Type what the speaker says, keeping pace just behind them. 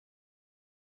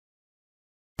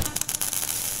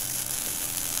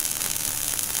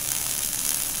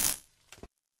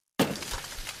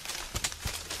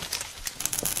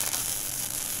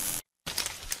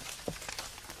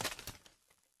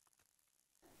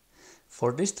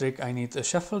For this trick I need a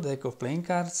shuffle deck of playing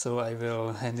cards, so I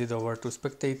will hand it over to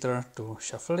spectator to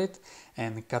shuffle it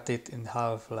and cut it in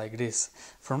half like this.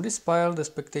 From this pile the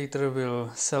spectator will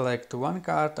select one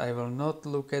card. I will not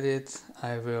look at it,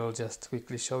 I will just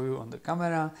quickly show you on the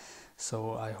camera,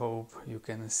 so I hope you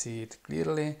can see it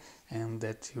clearly and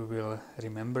that you will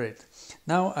remember it.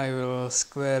 Now I will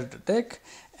square the deck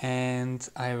and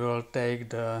I will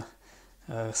take the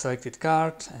selected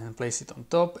card and place it on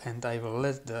top, and I will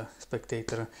let the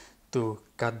spectator to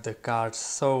cut the cards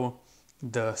so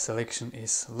the selection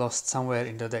is lost somewhere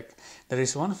in the deck. There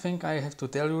is one thing I have to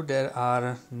tell you: there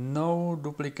are no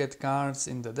duplicate cards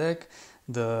in the deck.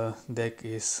 The deck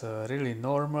is really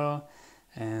normal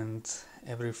and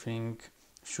everything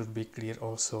should be clear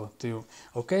also to you.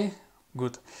 Okay,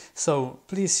 good. So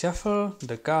please shuffle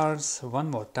the cards one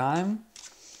more time.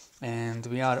 And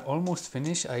we are almost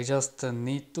finished. I just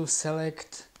need to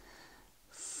select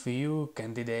few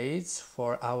candidates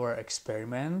for our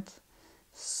experiment.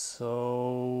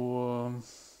 So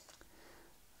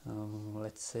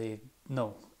let's say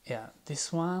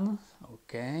this one.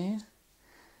 Okay,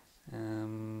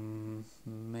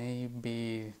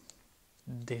 maybe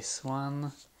this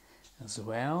one as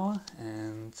well,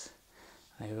 and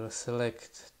I will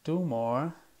select two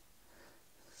more.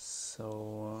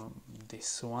 So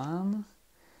this one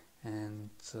and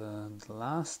the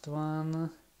last one.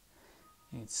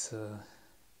 It's a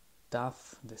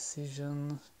tough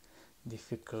decision,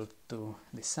 difficult to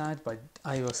decide, but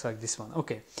I will select this one.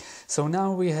 Okay, so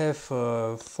now we have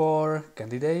 4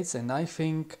 candidates, and I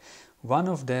think one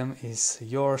of them is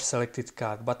your selected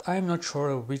card, but I'm not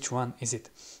sure which one is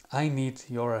it. I need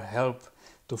your help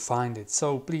to find it,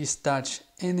 so please touch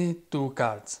any 2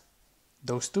 cards.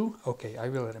 Those 2? Okay, I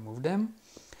will remove them.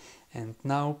 And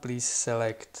now please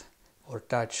select or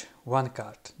touch one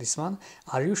card. This one.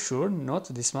 Are you sure? Not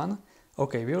this one?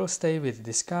 Okay, we will stay with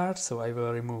this card, so I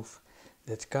will remove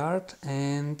that card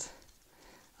and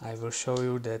I will show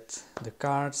you that the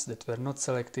cards that were not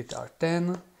selected are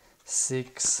 10,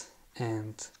 6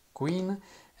 and Queen,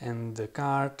 and the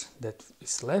card that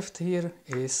is left here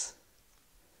is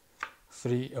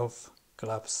 3 of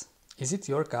clubs. Is it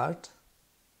your card?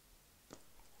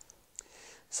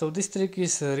 So this trick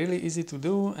is really easy to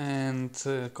do and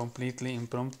completely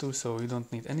impromptu, so you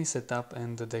don't need any setup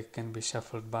and the deck can be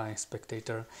shuffled by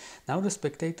spectator. Now the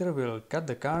spectator will cut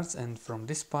the cards, and from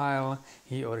this pile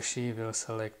he or she will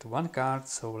select one card,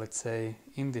 so let's say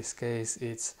in this case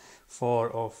it's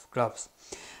 4 of clubs.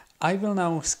 I will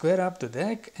now square up the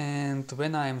deck, and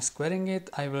when I am squaring it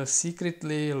I will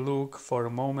secretly look for a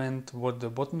moment what the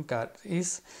bottom card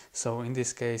is, so in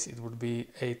this case it would be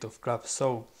 8 of clubs.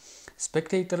 So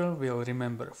spectator will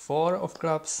remember 4 of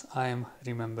clubs, I am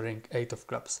remembering 8 of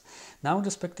clubs. Now the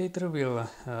spectator will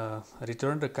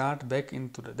return the card back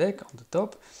into the deck on the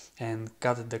top and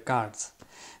cut the cards.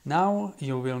 Now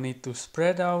you will need to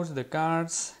spread out the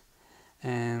cards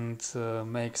and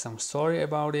make some story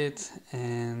about it,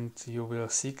 and you will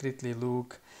secretly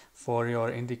look for your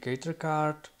indicator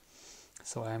card.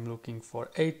 So I am looking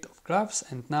for 8 of clubs,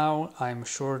 and now I am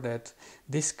sure that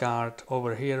this card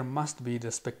over here must be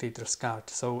the spectator's card,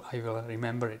 so I will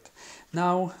remember it.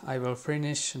 Now I will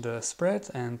finish the spread,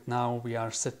 and now we are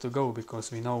set to go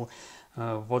because we know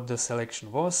what the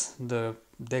selection was. The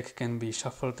deck can be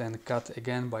shuffled and cut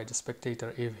again by the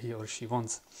spectator if he or she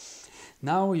wants.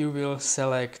 Now you will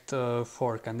select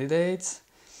 4 candidates,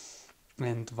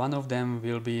 and one of them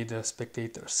will be the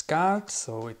spectator's card,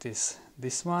 so it is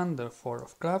this one, the 4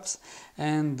 of clubs,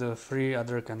 and the 3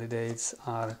 other candidates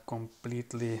are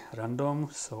completely random,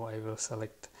 so I will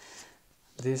select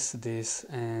this,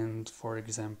 and for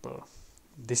example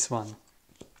this one.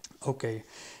 Okay,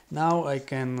 now I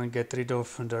can get rid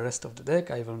of the rest of the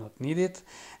deck, I will not need it,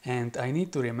 and I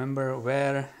need to remember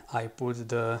where I put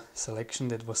the selection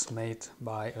that was made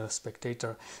by a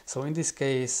spectator. So in this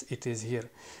case it is here.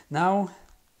 Now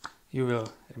you will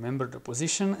remember the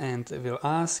position and will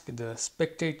ask the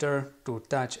spectator to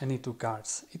touch any 2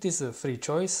 cards. It is a free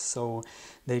choice, so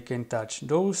they can touch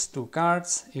those 2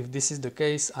 cards. If this is the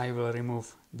case, I will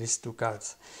remove these 2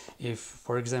 cards. If,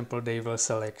 for example, they will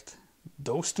select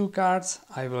those 2 cards,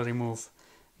 I will remove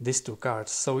these 2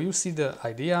 cards. So you see the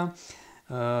idea.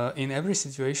 In every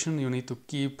situation you need to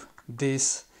keep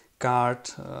this card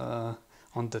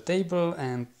on the table,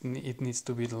 and it needs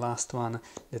to be the last one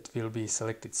that will be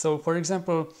selected. So for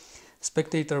example,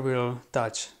 spectator will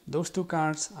touch those 2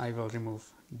 cards, I will remove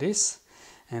this,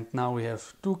 and now we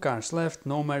have 2 cards left.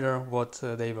 No matter what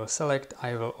they will select,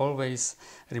 I will always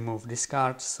remove this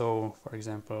card. So for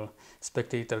example,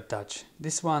 spectator touch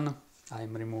this one, I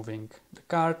am removing the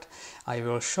card. I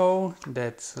will show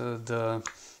that the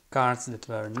cards that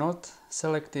were not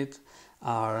selected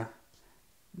are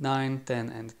 9, 10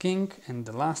 and king, and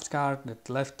the last card that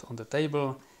left on the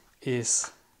table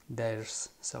is theirs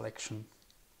selection.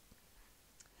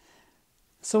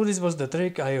 So this was the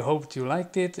trick. I hoped you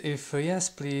liked it. If yes,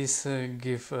 please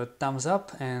give a thumbs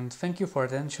up, and thank you for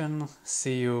attention.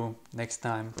 See you next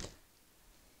time.